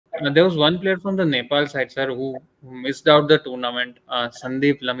there was one player from the Nepal side, sir, who missed out the tournament,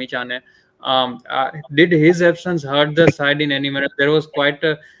 Sandeep Lamichhane. Did his absence hurt the side in any manner? There was quite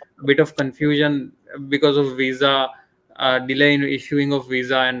a bit of confusion because of visa, delay in issuing of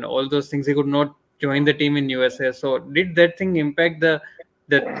visa, and all those things. He could not join the team in USA. So, did that thing impact the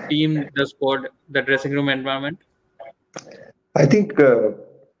team, the squad, the dressing room environment? I think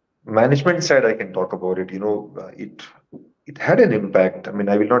management side, I can talk about it. It had an impact. I mean,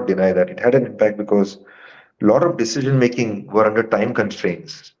 I will not deny that it had an impact because a lot of decision making were under time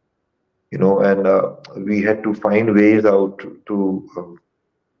constraints. And we had to find ways out to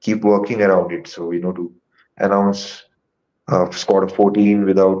keep working around it. So to announce squad of 14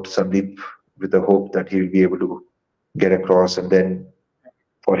 without Sandeep, with the hope that he'll be able to get across, and then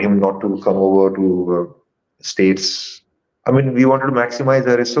for him not to come over to states. I mean, we wanted to maximize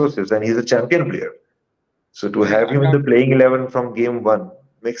our resources, and he's a champion player. So to Yeah, have him in the playing 11 from game one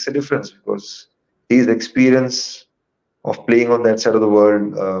makes a difference because his experience of playing on that side of the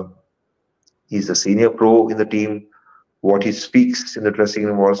world, he's a senior pro in the team. What he speaks in the dressing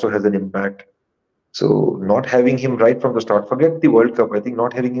room also has an impact. So not having him right from the start, forget the World Cup. I think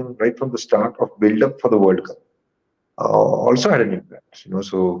not having him right from the start of build up for the World Cup also had an impact.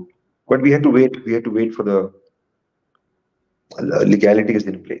 So but we had to wait. We had to wait for the legalities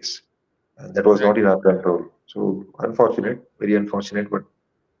in place, and that was right. not in our control. So unfortunate, very unfortunate, but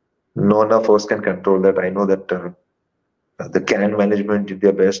none of us can control that. I know that the CAN management did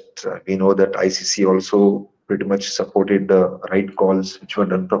their best. We know that ICC also pretty much supported the right calls, which were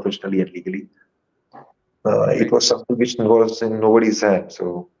done professionally and legally. It Right. was something which was in nobody's hand,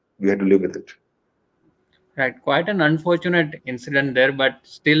 so we had to live with it. Right, quite an unfortunate incident there, but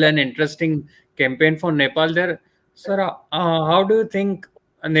still an interesting campaign for Nepal there. Sir, how do you think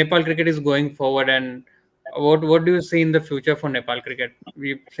Nepal cricket is going forward, and what do you see in the future for Nepal cricket?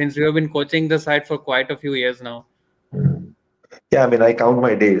 Since you have been coaching the side for quite a few years now. Mm. Yeah, I mean, I count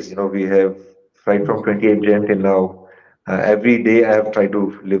my days. We have right from 28 Jan till now. Every day I have tried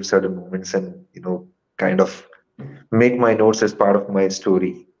to live certain moments and, kind of make my notes as part of my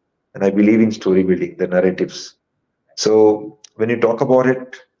story. And I believe in story building, the narratives. So when you talk about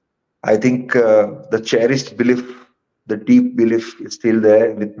it, I think the cherished belief, the deep belief is still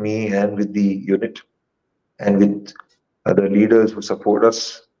there with me and with the unit and with the leaders who support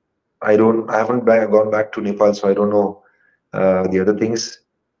us. I haven't gone back to Nepal, so I don't know the other things.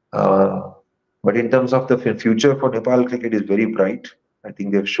 Uh, but in terms of the future for Nepal cricket is very bright. I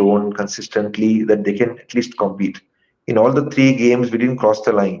think they've shown consistently that they can at least compete. In all the three games, we didn't cross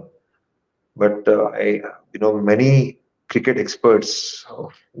the line. But many cricket experts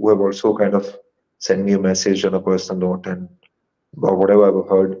who have also kind of sent me a message on a personal note and about whatever I've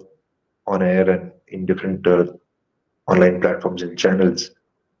heard on air and in different online platforms and channels,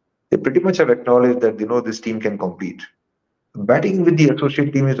 they pretty much have acknowledged that this team can compete. Batting with the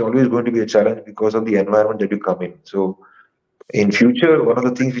associate team is always going to be a challenge because of the environment that you come in. So in future, one of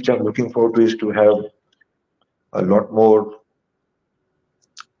the things which I'm looking forward to is to have a lot more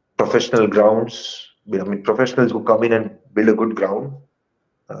professional grounds. I mean, professionals who come in and build a good ground.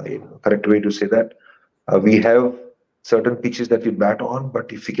 Correct way to say that. We have certain pitches that we bat on,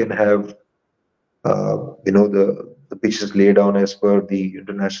 but if we can have, the pitches laid down as per the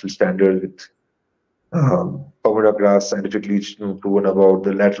international standard with power grass, scientifically proven about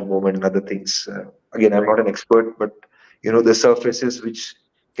the lateral movement and other things. Again, I'm not an expert, but the surfaces which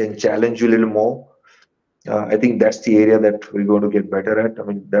can challenge you a little more. I think that's the area that we're going to get better at. I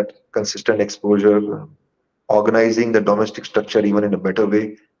mean, that consistent exposure, organizing the domestic structure even in a better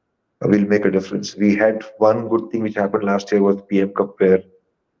way will make a difference. We had one good thing which happened last year was PM Cup where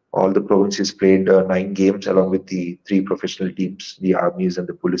all the provinces played 9 games along with the three professional teams, the armies and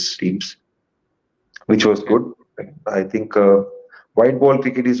the police teams, which was Okay. good. I think white ball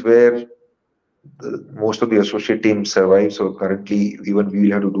cricket is where most of the associate teams survive. So currently, even we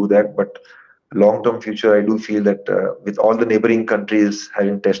will have to do that. But long-term future, I do feel that with all the neighboring countries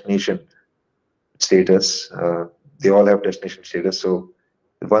having destination status, they all have destination status. So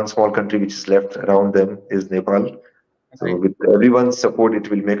one small country which is left around them is Nepal. So Right. with everyone's support, it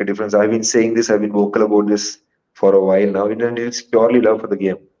will make a difference. I've been saying this, I've been vocal about this for a while now, and it's purely love for the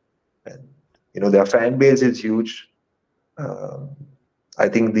game. And their fan base is huge. Uh, I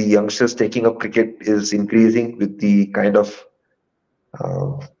think the youngsters taking up cricket is increasing with the kind of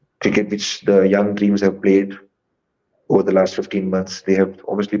uh, cricket which the young teams have played over the last 15 months. They have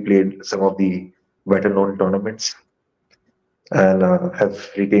obviously played some of the better known tournaments and have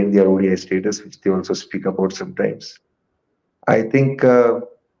retained their ODI status, which they also speak about sometimes. I think uh,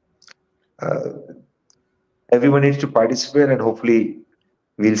 everyone needs to participate, and hopefully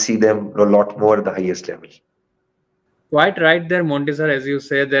we'll see them a lot more at the highest level. Quite right there, Monty sir, as you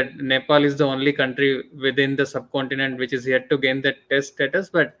say that Nepal is the only country within the subcontinent which is yet to gain that test status.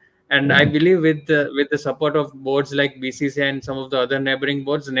 But and I believe with the support of boards like BCCI and some of the other neighboring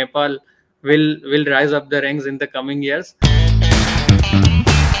boards, Nepal will rise up the ranks in the coming years.